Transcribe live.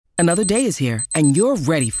Another day is here, and you're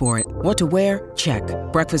ready for it. What to wear? Check.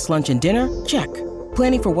 Breakfast, lunch, and dinner? Check.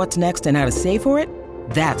 Planning for what's next and how to save for it?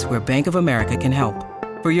 That's where Bank of America can help.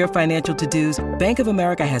 For your financial to-dos, Bank of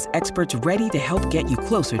America has experts ready to help get you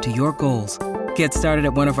closer to your goals. Get started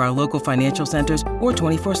at one of our local financial centers or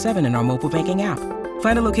 24/7 in our mobile banking app.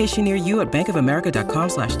 Find a location near you at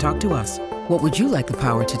bankofamerica.com/talktous. What would you like the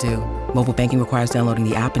power to do? Mobile banking requires downloading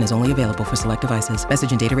the app and is only available for select devices.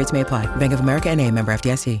 Message and data rates may apply. Bank of America N.A., member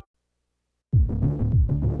FDIC.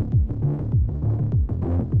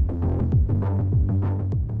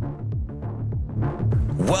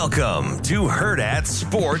 Welcome to Hurrdat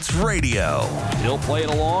Sports Radio. He'll play it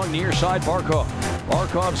along near side Barkov.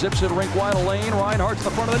 Barkov zips it rink wide of lane. Reinhardt's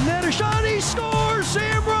the front of the net. A shot, he scores!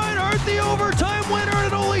 Sam Reinhardt, the overtime winner, and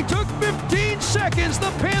it only took 15 seconds.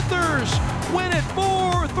 The Panthers win it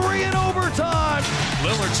 4-3 in overtime.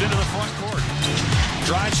 Lillard's into the front court.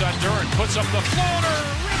 Drives on Durant, puts up the floater,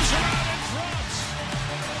 rims around and drops.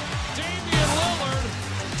 Damian Lillard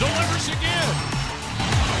delivers again.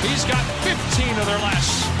 He's got 15 of their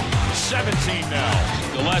last 17 now.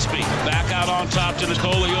 Gillespie back out on top to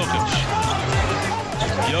Nikola Jokic.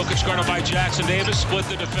 Jokic guarded by Jackson Davis, split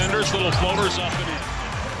the defenders, little floaters up and in.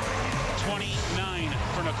 29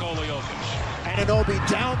 for Nikola Jokic. Anunoby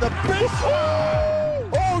down the baseline.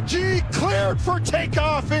 OG cleared for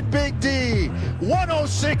takeoff in Big D.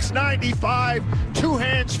 106.95, two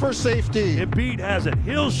hands for safety. Embiid has it.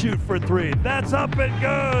 He'll shoot for three. That's up and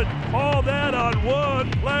good. All that on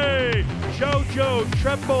one play. JoJo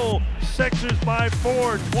triple. Sixers by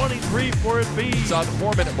 4. 23 for Embiid. It's on the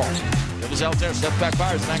 4-minute mark. It was out there. Step back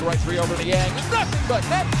fires. Angle right three over to Yang. It's nothing but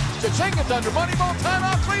net. Chichinga's under money ball.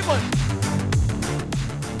 Timeout Cleveland.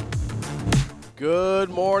 Good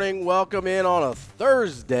morning. Welcome in on a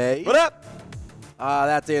Thursday. What up?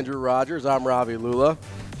 That's Andrew Rogers. I'm Ravi Lula.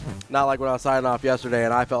 Not like when I was signing off yesterday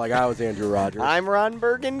and I felt like I was Andrew Rogers. I'm Ron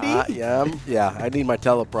Burgundy. Yeah, I need my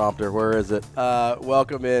teleprompter. Where is it?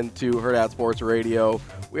 Welcome in to Hurrdat Sports Radio.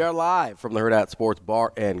 We are live from the Hurrdat Sports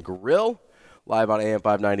Bar and Grill, live on AM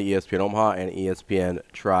 590 ESPN Omaha and ESPN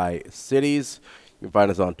Tri-Cities. You can find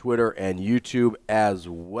us on Twitter and YouTube as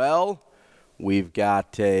well. We've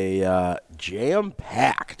got a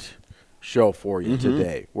jam-packed show for you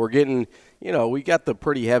today. We're getting, we got the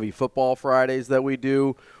pretty heavy football Fridays that we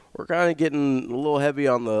do. We're kind of getting a little heavy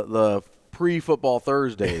on the pre-football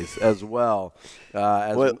Thursdays as well.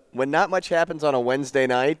 When not much happens on a Wednesday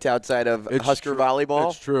night outside of Husker volleyball,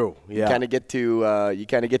 it's true. Yeah, you kind of get to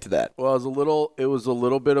that. Well, it was a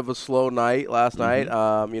little bit of a slow night last night.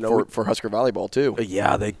 For Husker volleyball too.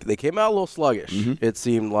 Yeah, they came out a little sluggish. It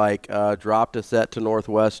seemed like dropped a set to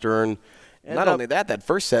Northwestern. Not only that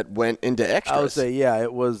first set went into extras. I would say, yeah,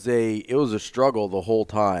 it was a struggle the whole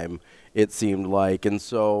time. It seemed like, and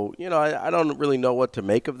so I don't really know what to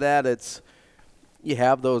make of that. You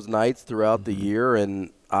have those nights throughout the year,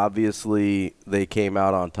 and obviously they came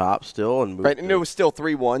out on top still, and right, and it was still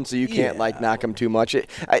 3-1, so you can't knock them too much.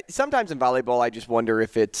 Sometimes in volleyball, I just wonder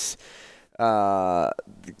if it's kind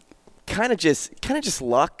of just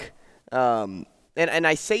luck, and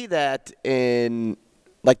I say that in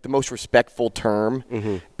like the most respectful term,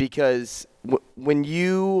 because when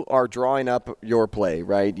you are drawing up your play,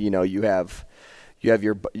 right? You have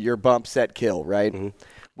your bump, set, kill, right?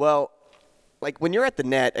 Well, like when you're at the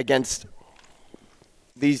net against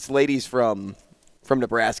these ladies from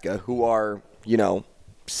Nebraska who are 6'4",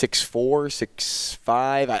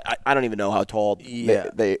 6'5", I don't even know how tall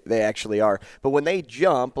they actually are, but when they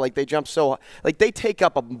jump, they jump so they take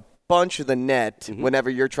up a bunch of the net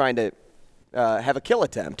whenever you're trying to have a kill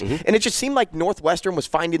attempt. And it just seemed like Northwestern was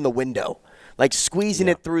finding the window, like squeezing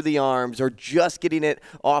it through the arms or just getting it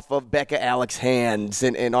off of Becca Alex's hands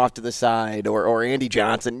and off to the side or Andy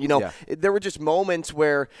Johnson. There were just moments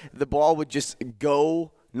where the ball would just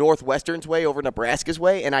go Northwestern's way over Nebraska's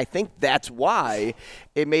way, and I think that's why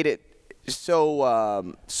it made it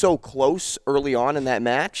so close early on in that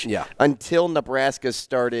match until Nebraska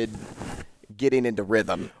started getting into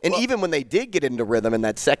rhythm. And even when they did get into rhythm in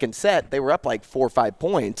that second set, they were up like 4 or 5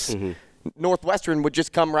 points. Northwestern would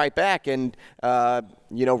just come right back and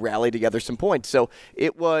rally together some points. So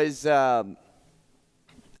it was I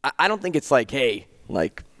don't think it's like, hey,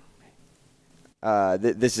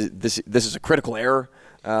 this is a critical error,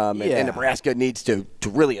 and Nebraska needs to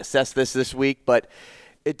really assess this week, but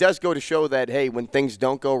it does go to show that, hey, when things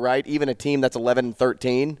don't go right, even a team that's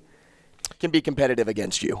 11-13 can be competitive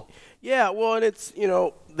against you. Yeah, well, and it's,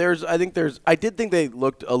 I did think they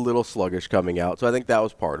looked a little sluggish coming out, so I think that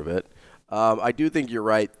was part of it. I do think you're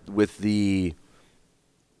right with the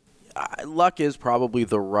luck is probably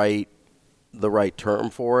the right the right term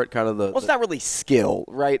for it. Kind of Well, it's not really skill,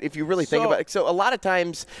 right? If you really think about it. So a lot of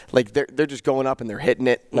times, like they're just going up and they're hitting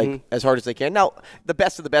it like as hard as they can. Now, the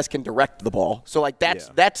best of the best can direct the ball, so like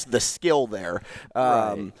that's the skill there.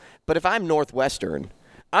 Right. But if I'm Northwestern,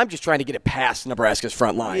 I'm just trying to get it past Nebraska's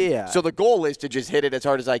front line. Yeah. So the goal is to just hit it as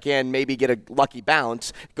hard as I can, maybe get a lucky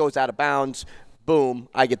bounce, goes out of bounds, boom,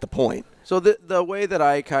 I get the point. So the way that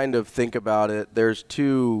I kind of think about it, there's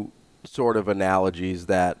two sort of analogies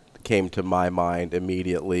that came to my mind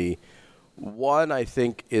immediately. One I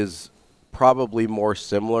think is probably more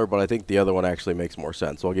similar, but I think the other one actually makes more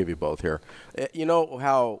sense. So I'll give you both here. You know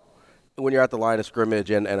how when you're at the line of scrimmage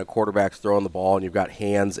and a quarterback's throwing the ball and you've got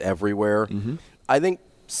hands everywhere, I think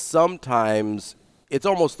sometimes it's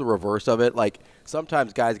almost the reverse of it. Like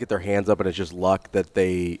sometimes guys get their hands up and it's just luck that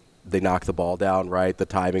they knock the ball down, right? The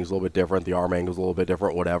timing's a little bit different, the arm angle's a little bit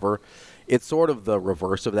different, whatever. It's sort of the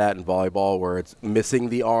reverse of that in volleyball, where it's missing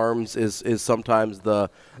the arms is sometimes the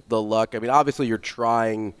luck. I mean, obviously you're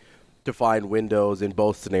trying to find windows in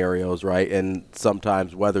both scenarios, right? And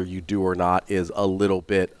sometimes whether you do or not is a little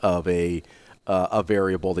bit of a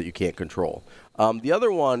variable that you can't control. The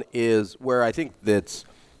other one is where I think that's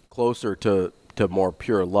closer to more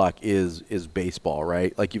pure luck is baseball,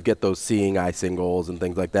 right? Like you get those seeing eye singles and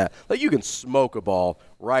things like that. Like you can smoke a ball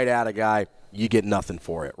right at a guy, you get nothing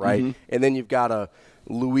for it, right? And then you've got a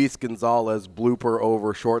Luis Gonzalez blooper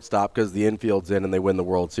over shortstop because the infield's in and they win the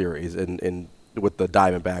World Series and with the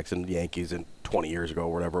Diamondbacks and Yankees in 20 years ago,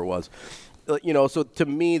 or whatever it was. You know, so to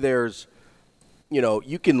me there's, you know,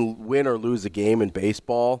 you can win or lose a game in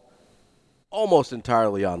baseball almost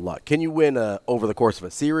entirely on luck. Can you win over the course of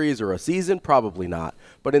a series or a season? Probably not.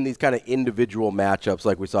 But in these kind of individual matchups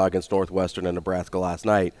like we saw against Northwestern and Nebraska last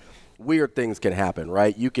night, weird things can happen,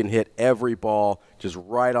 right? You can hit every ball just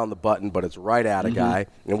right on the button, but it's right at a guy.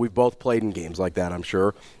 And we've both played in games like that, I'm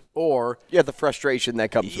sure. Or the frustration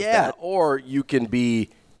that comes with that. Or you can be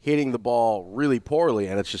hitting the ball really poorly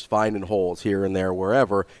and it's just finding holes here and there,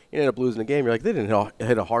 wherever. You end up losing a game. You're like, they didn't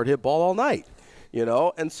hit a hard hit ball all night. You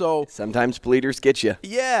know, and so sometimes bleeders get you.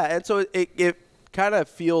 Yeah, and so it kind of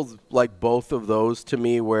feels like both of those to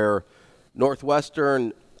me, where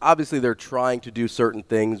Northwestern, obviously they're trying to do certain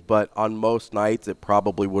things, but on most nights it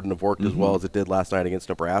probably wouldn't have worked as well as it did last night against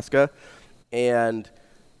Nebraska. And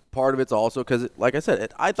part of it's also because, like I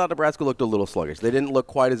said, I thought Nebraska looked a little sluggish. They didn't look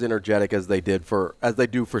quite as energetic as they do for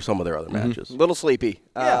some of their other matches. A little sleepy.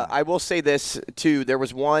 Yeah. I will say this too. There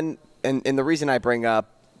was one, and the reason I bring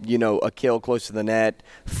up, you know, a kill close to the net,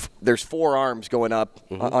 there's 4 arms going up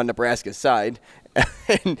on Nebraska's side,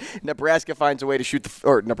 and Northwestern finds a way to shoot the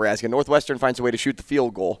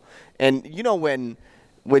field goal. And you know, when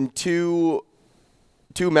two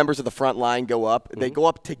members of the front line go up, they go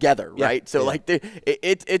up together, right? So like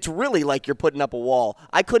it's really like you're putting up a wall.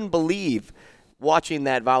 I couldn't believe watching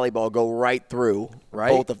that volleyball go right through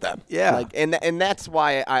both of them. Yeah. Like, and that's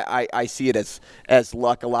why I see it as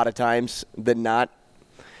luck a lot of times than not.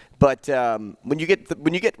 But when you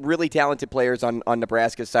get really talented players on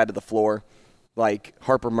Nebraska's side of the floor, like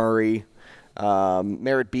Harper Murray,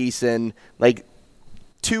 Merritt Beeson, like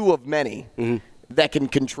 2 of many that can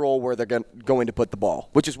control where they're going to put the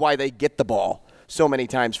ball, which is why they get the ball so many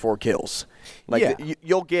times for kills. Like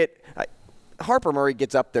you'll get Harper Murray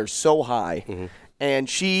gets up there so high, and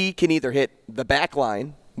she can either hit the back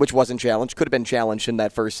line, which wasn't challenged, could have been challenged in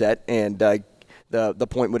that first set, and the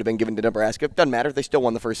point would have been given to Nebraska. Doesn't matter. They still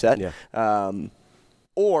won the first set. Yeah.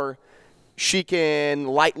 Or she can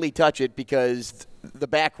lightly touch it because the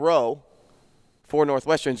back row for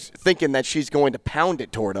Northwestern's thinking that she's going to pound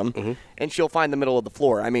it toward them, and she'll find the middle of the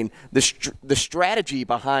floor. I mean, the strategy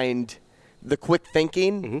behind the quick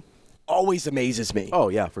thinking always amazes me. Oh,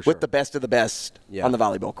 yeah, for sure. With the best of the best on the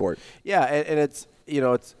volleyball court. Yeah, and it's, you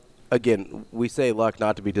know, it's, again, we say luck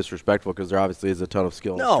not to be disrespectful because there obviously is a ton of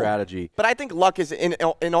skill and strategy. But I think luck is in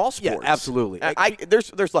all sports. Yeah, absolutely.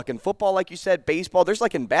 There's luck in football, like you said, baseball. There's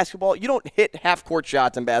luck in basketball. You don't hit half-court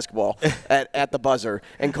shots in basketball at the buzzer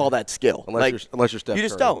and call that skill. Unless you're Steph You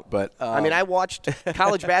just Curry. don't. But, I mean, I watched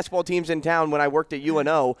college basketball teams in town when I worked at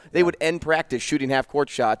UNO. They would end practice shooting half-court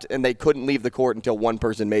shots, and they couldn't leave the court until one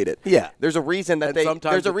person made it. Yeah. There's a reason that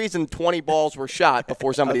there's a reason 20 balls were shot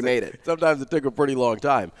before somebody made it. Sometimes it took a pretty long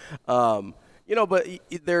time. You know, but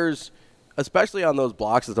there's, especially on those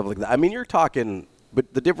blocks and stuff like that, I mean, you're talking,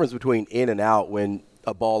 but the difference between in and out when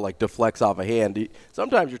a ball, like, deflects off a hand,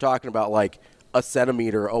 sometimes you're talking about, like, a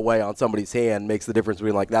centimeter away on somebody's hand makes the difference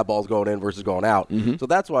between, like, that ball's going in versus going out. So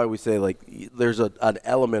that's why we say, like, there's an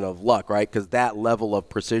element of luck, right? Because that level of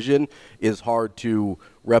precision is hard to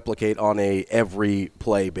replicate on a every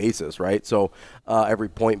play basis, right? So every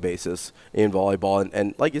point basis in volleyball.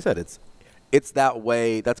 And like you said, it's that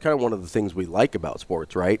way. That's kind of one of the things we like about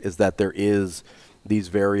sports, right? Is that there is these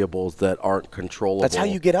variables that aren't controllable. That's how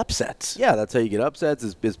you get upsets. Yeah, that's how you get upsets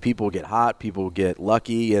is people get hot, people get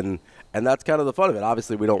lucky, and that's kind of the fun of it.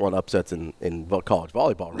 Obviously, we don't want upsets in college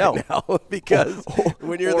volleyball now because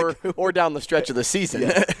when you're or down the stretch of the season.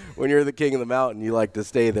 Yeah, when you're the king of the mountain, you like to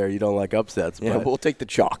stay there. You don't like upsets. Yeah, but we'll take the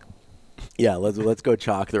chalk. Yeah, let's go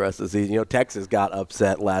chalk the rest of the season. Texas got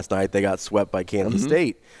upset last night. They got swept by Kansas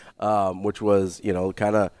State. Which was,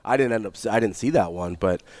 kind of, I didn't see that one,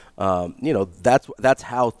 but, that's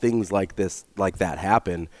how things like that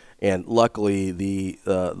happen. And luckily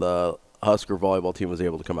the Husker volleyball team was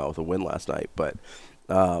able to come out with a win last night. But,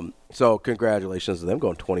 so congratulations to them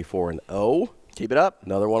going 24-0. Keep it up.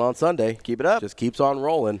 Another one on Sunday. Keep it up. Just keeps on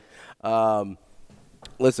rolling.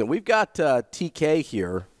 Listen, we've got TK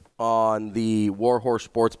here on the Warhorse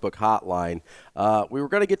Sportsbook hotline. We were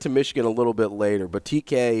going to get to Michigan a little bit later, but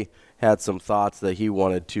TK had some thoughts that he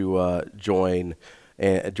wanted to join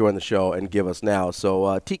the show and give us now. So,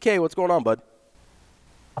 TK, what's going on, bud?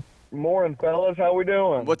 Morning, fellas. How we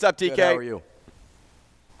doing? What's up, TK? Good, how are you?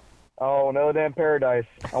 Oh, no damn paradise.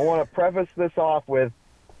 I want to preface this off with,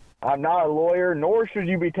 I'm not a lawyer, nor should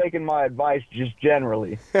you be taking my advice just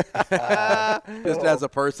generally. Just as a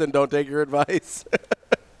person, don't take your advice.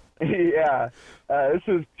 Yeah. This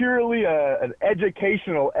is purely an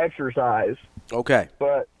educational exercise. Okay.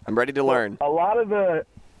 But I'm ready to learn. A lot of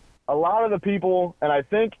the people, and I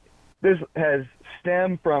think this has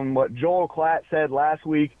stemmed from what Joel Klatt said last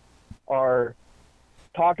week, are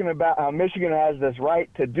talking about how Michigan has this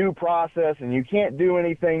right to due process and you can't do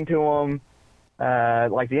anything to them,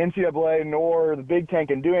 like the NCAA nor the Big Ten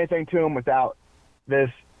can do anything to them without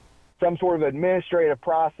some sort of administrative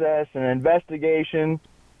process and investigation.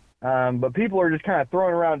 But people are just kind of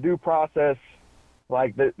throwing around due process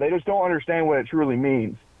like they just don't understand what it truly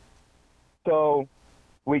means. So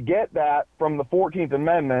we get that from the 14th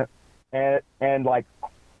Amendment, and like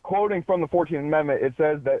quoting from the 14th Amendment, it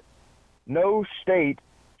says that no state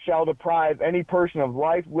shall deprive any person of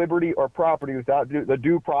life, liberty, or property without the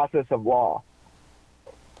due process of law.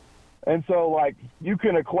 And so, like, you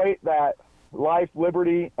can equate that life,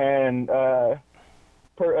 liberty, and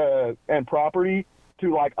property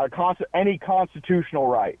to like any constitutional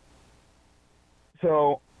right.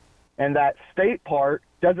 So, and that state part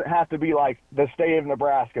doesn't have to be like the state of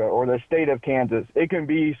Nebraska or the state of Kansas. It can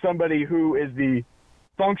be somebody who is the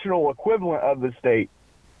functional equivalent of the state.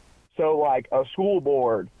 So like a school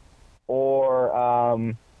board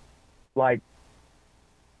or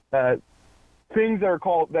things that are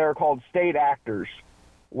called state actors,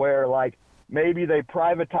 where like maybe they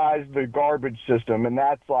privatize the garbage system, and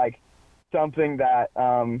that's like something that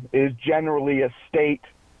is generally a state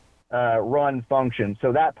run function.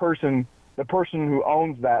 So that person, the person who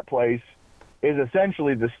owns that place, is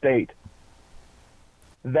essentially the state.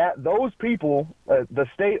 That those people, the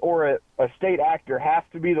state or a state actor, have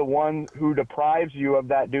to be the one who deprives you of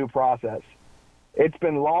that due process. It's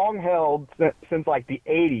been long held since like the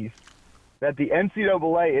 80s that the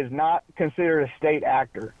NCAA is not considered a state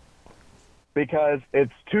actor because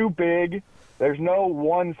it's too big. There's no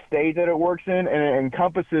one state that it works in, and it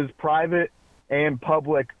encompasses private and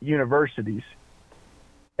public universities.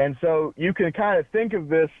 And so you can kind of think of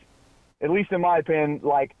this, at least in my opinion,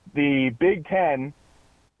 like the Big Ten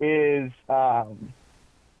is a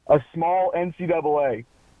small NCAA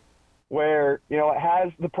where, you know, it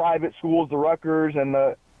has the private schools, the Rutgers and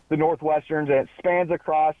the Northwesterns, and it spans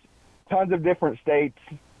across tons of different states,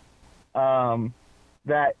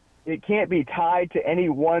 that it can't be tied to any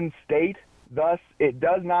one state. Thus, it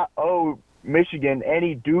does not owe Michigan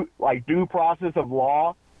any due process of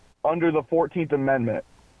law under the 14th Amendment.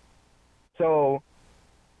 So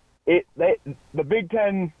the Big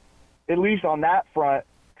Ten, at least on that front,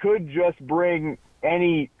 could just bring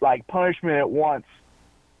any like punishment at once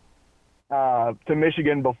to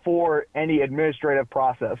Michigan before any administrative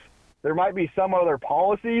process. There might be some other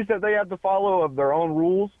policies that they have to follow of their own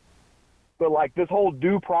rules, but like this whole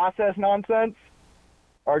due process nonsense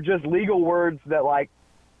are just legal words that like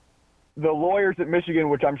the lawyers at Michigan,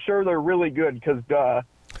 which I'm sure they're really good because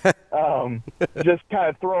just kind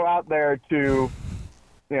of throw out there to,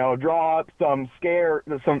 you know, draw up some fear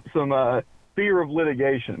of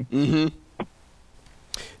litigation. Mm-hmm.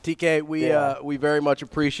 TK, we very much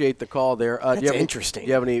appreciate the call there. That's interesting. Do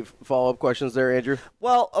you have any follow-up questions there, Andrew?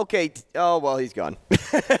 Well, okay. He's gone.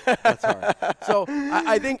 That's all right. So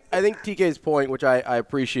I think TK's point, which I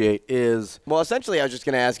appreciate, is... Well, essentially, I was just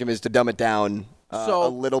going to ask him is to dumb it down a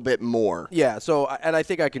little bit more. Yeah, and I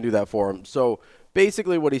think I can do that for him. So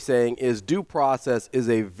basically what he's saying is due process is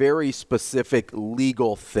a very specific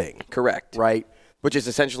legal thing. Correct. Right? Which is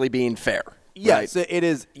essentially being fair. Yes, right? it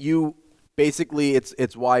is. Basically,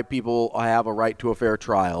 it's why people have a right to a fair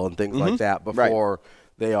trial and things like that before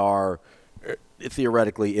they are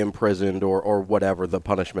theoretically imprisoned or whatever the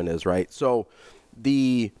punishment is, right? So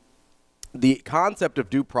the concept of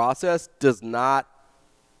due process does not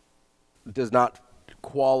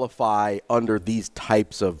qualify under these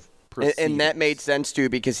types of proceedings. And that made sense, too,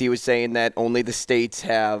 because he was saying that only the states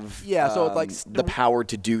have so it's like the power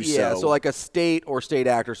to do so. Yeah, so like a state or state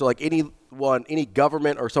actor. So like any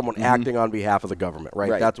government or someone acting on behalf of the government,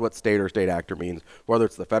 right? That's what state or state actor means, whether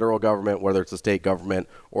it's the federal government, whether it's the state government,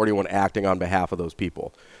 or anyone acting on behalf of those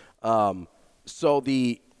people. So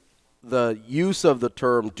the use of the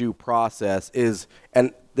term due process is,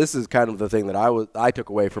 and this is kind of the thing that I took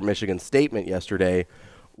away from Michigan's statement yesterday,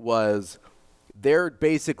 was they're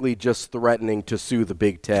basically just threatening to sue the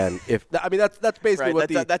Big Ten. That's basically what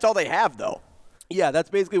that's all they have, though. Yeah, that's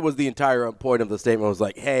basically was the entire point of the statement was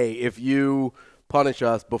like, hey, if you punish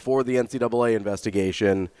us before the NCAA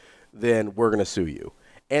investigation, then we're going to sue you.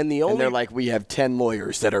 And they're like, we have 10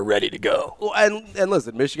 lawyers that are ready to go. Well, and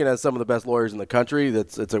listen, Michigan has some of the best lawyers in the country.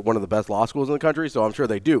 It's one of the best law schools in the country, so I'm sure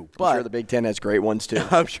they do. But I'm sure the Big Ten has great ones, too.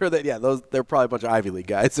 I'm sure that, they're probably a bunch of Ivy League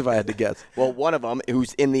guys, if I had to guess. Well, one of them,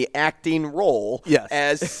 who's in the acting role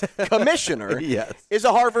as commissioner, is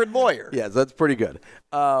a Harvard lawyer. Yes, that's pretty good.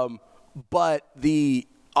 But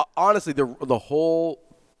honestly, the whole,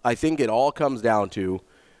 I think it all comes down to,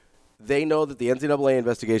 they know that the NCAA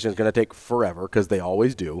investigation is going to take forever, because they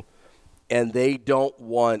always do, and they don't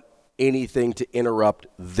want anything to interrupt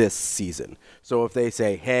this season. So if they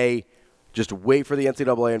say, hey, just wait for the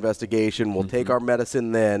NCAA investigation, we'll take our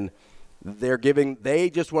medicine then,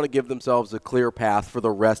 they just want to give themselves a clear path for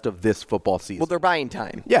the rest of this football season. Well, they're buying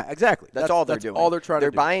time. Yeah, exactly. That's all they're doing. All they're trying to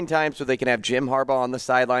do. They're buying time so they can have Jim Harbaugh on the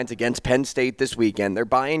sidelines against Penn State this weekend. They're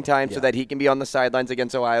buying time so that he can be on the sidelines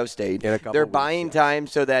against Ohio State. They're buying time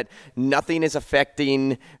so that nothing is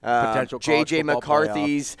affecting J.J.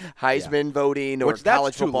 McCarthy's Heisman voting or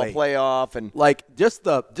college football playoff. And just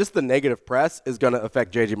the negative press is going to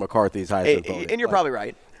affect J.J. McCarthy's Heisman voting. And you're probably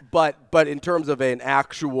right. But in terms of an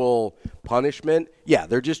actual punishment,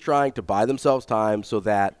 they're just trying to buy themselves time so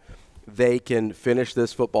that they can finish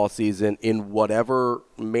this football season in whatever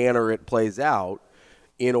manner it plays out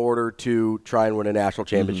in order to try and win a national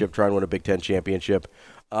championship, try and win a Big Ten championship.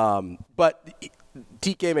 But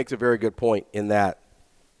TK makes a very good point in that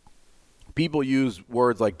people use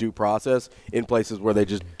words like due process in places where they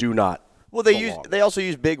just do not. Well, they also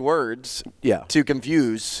use big words to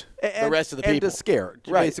confuse the rest of the people. And to scare.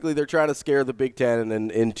 Right. Basically, they're trying to scare the Big Ten and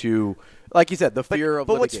into, like you said, the fear of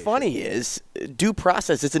litigation. But what's funny is due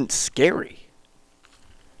process isn't scary.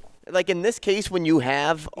 Like in this case, when you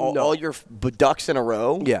have all your ducks in a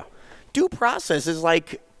row, due process is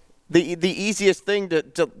like the easiest thing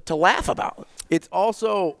to laugh about. It's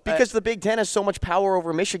also because the Big Ten has so much power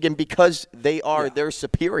over Michigan because they are their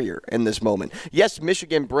superior in this moment. Yes,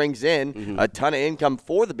 Michigan brings in a ton of income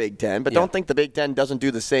for the Big Ten, but don't think the Big Ten doesn't do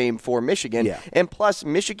the same for Michigan. Yeah. And plus,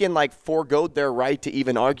 Michigan forgoed their right to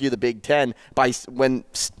even argue the Big Ten when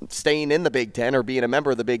staying in the Big Ten or being a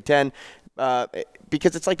member of the Big Ten,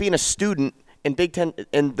 because it's like being a student. And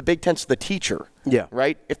the Big Ten's the teacher. Yeah.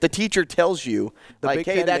 Right? If the teacher tells you,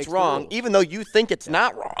 hey, that's wrong, even though you think it's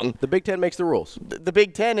not wrong. The Big Ten makes the rules. The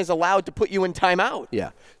Big Ten is allowed to put you in timeout.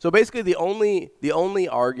 Yeah. So basically the only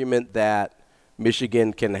argument that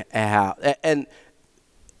Michigan can have, and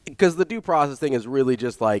because the due process thing is really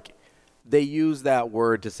just they use that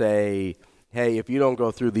word to say, hey, if you don't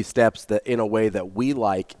go through these steps that in a way that we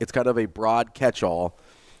like, it's kind of a broad catch-all.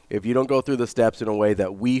 If you don't go through the steps in a way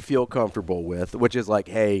that we feel comfortable with, which is like,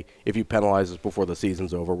 hey, if you penalize us before the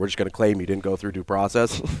season's over, we're just going to claim you didn't go through due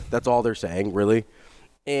process. That's all they're saying, really.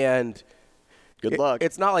 And good luck.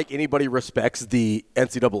 It's not like anybody respects the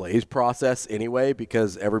NCAA's process anyway,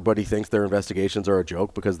 because everybody thinks their investigations are a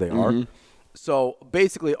joke because they are. So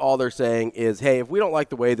basically all they're saying is, hey, if we don't like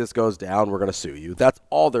the way this goes down, we're going to sue you. That's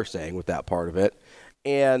all they're saying with that part of it.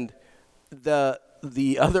 And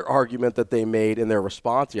the other argument that they made in their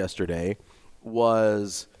response yesterday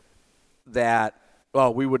was that,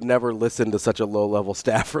 we would never listen to such a low-level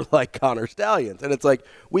staffer like Connor Stallions. And it's like,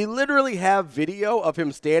 we literally have video of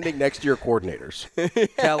him standing next to your coordinators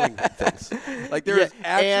telling them things. Like there is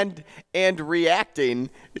and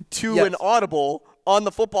reacting to an audible on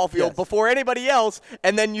the football field before anybody else,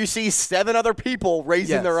 and then you see 7 other people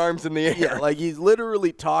raising their arms in the air. Yeah, he's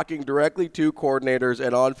literally talking directly to coordinators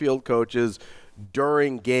and on-field coaches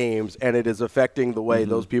during games, and it is affecting the way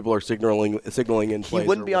those people are signaling in plays. He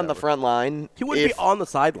wouldn't be on the front line. He wouldn't be on the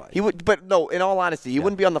sideline. He would, but no. In all honesty, he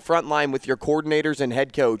wouldn't be on the front line with your coordinators and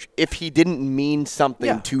head coach if he didn't mean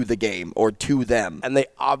something to the game or to them. And they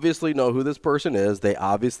obviously know who this person is. They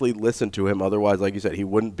obviously listen to him. Otherwise, like you said, he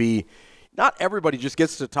wouldn't be. Not everybody just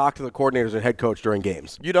gets to talk to the coordinators and head coach during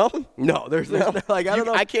games. You don't? No, there's like I don't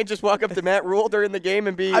know. I can't just walk up to Matt Rule during the game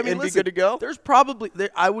and be be good to go. There's probably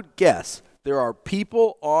I would guess there are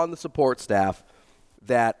people on the support staff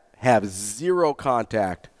that have zero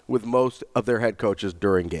contact with most of their head coaches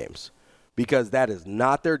during games because that is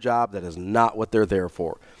not their job. That is not what they're there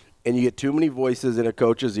for. And you get too many voices in a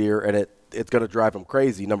coach's ear, and it's going to drive them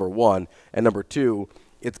crazy, number one. And number two,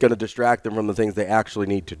 it's going to distract them from the things they actually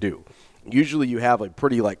need to do. Usually you have a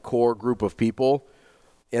pretty core group of people,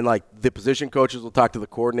 and the position coaches will talk to the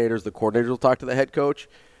coordinators will talk to the head coach.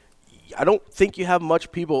 I don't think you have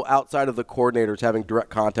much people outside of the coordinators having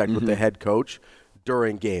direct contact with the head coach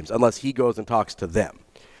during games unless he goes and talks to them,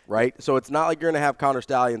 right? So it's not like you're going to have Connor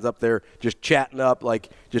Stallions up there just chatting up,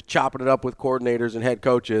 just chopping it up with coordinators and head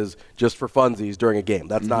coaches just for funsies during a game.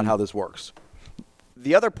 That's not how this works.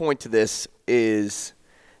 The other point to this is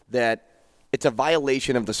that it's a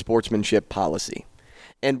violation of the sportsmanship policy.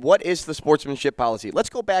 And what is the sportsmanship policy? Let's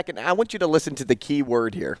go back, and I want you to listen to the key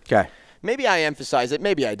word here. Okay. Maybe I emphasize it,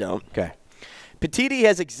 maybe I don't. Okay. Petitti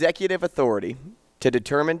has executive authority to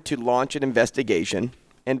determine to launch an investigation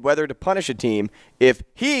and whether to punish a team if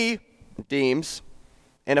he deems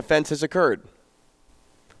an offense has occurred.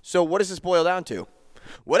 So what does this boil down to?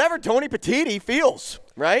 Whatever Tony Petitti feels,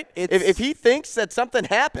 right? If he thinks that something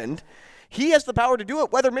happened, he has the power to do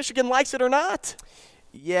it whether Michigan likes it or not.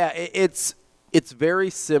 Yeah, it's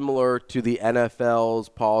very similar to the NFL's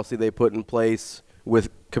policy they put in place with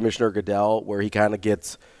Commissioner Goodell, where he kind of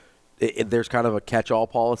gets there's kind of a catch-all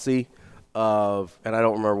policy of, and I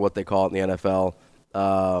don't remember what they call it in the NFL,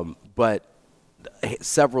 but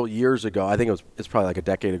several years ago, I think it's probably a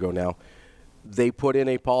decade ago now, they put in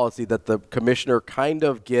a policy that the commissioner kind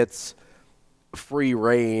of gets free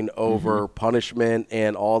reign over punishment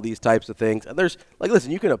and all these types of things. And there's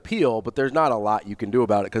listen, you can appeal, but there's not a lot you can do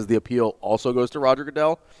about it because the appeal also goes to Roger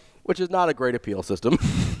Goodell, which is not a great appeal system,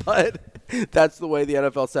 but that's the way the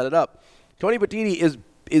NFL set it up. Tony Petitti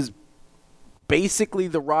is basically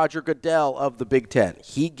the Roger Goodell of the Big Ten.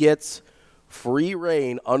 He gets free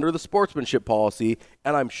reign under the sportsmanship policy,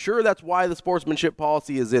 and I'm sure that's why the sportsmanship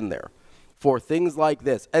policy is in there for things like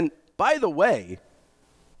this. And by the way,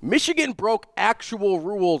 Michigan broke actual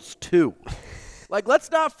rules too. Let's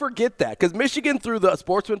not forget that, because Michigan threw the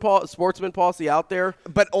sportsman policy out there.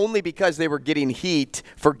 But only because they were getting heat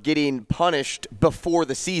for getting punished before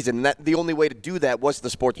the season. And the only way to do that was the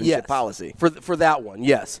sportsmanship policy. For that one,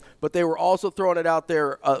 yes. But they were also throwing it out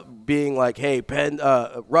there being like, hey,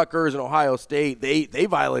 Rutgers and Ohio State, they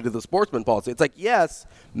violated the sportsman policy. It's like, yes,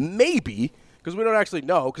 maybe, because we don't actually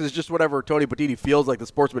know, because it's just whatever Tony Petitti feels like the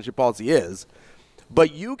sportsmanship policy is.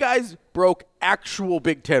 But you guys broke actual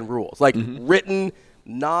Big Ten rules, written,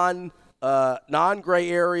 non-gray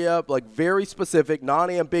area, very specific,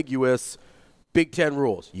 non-ambiguous Big Ten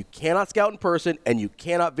rules. You cannot scout in person, and you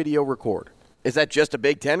cannot video record. Is that just a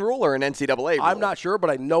Big Ten rule or an NCAA rule? I'm not sure, but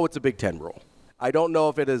I know it's a Big Ten rule. I don't know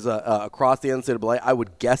if it is across the NCAA. I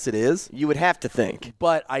would guess it is. You would have to think.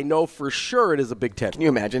 But I know for sure it is a Big Ten. Can you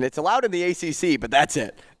imagine? It's allowed in the ACC, but that's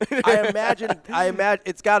it. I imagine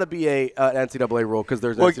it's got to be an NCAA rule because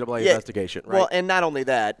there's an NCAA investigation, right? Well, and not only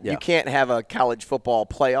that, you can't have a college football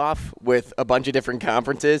playoff with a bunch of different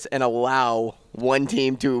conferences and allow one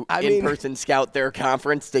team to in-person scout their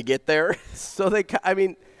conference to get there. So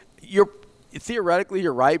theoretically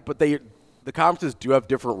you're right, but the conferences do have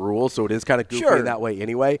different rules, so it is kind of goofy in that way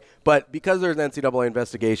anyway. But because there's an NCAA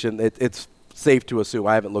investigation, it's safe to assume,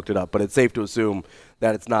 I haven't looked it up, but it's safe to assume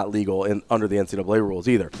that it's not legal under the NCAA rules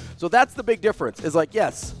either. So that's the big difference, is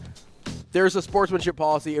yes, there's a sportsmanship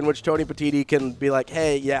policy in which Tony Petitti can be like,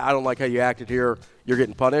 hey, yeah, I don't like how you acted here, you're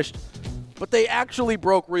getting punished. But they actually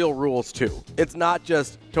broke real rules too. It's not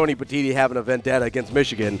just Tony Petitti having a vendetta against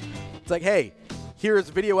Michigan. It's like, hey, here's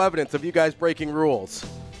video evidence of you guys breaking rules.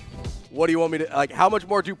 What do you want me to, how much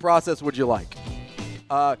more due process would you like?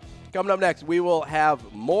 Coming up next, we will have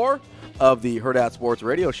more of the Herd At Sports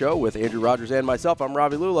Radio Show with Andrew Rogers and myself. I'm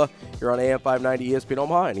Ravi Lula here on AM 590 ESPN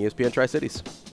Omaha and ESPN Tri-Cities.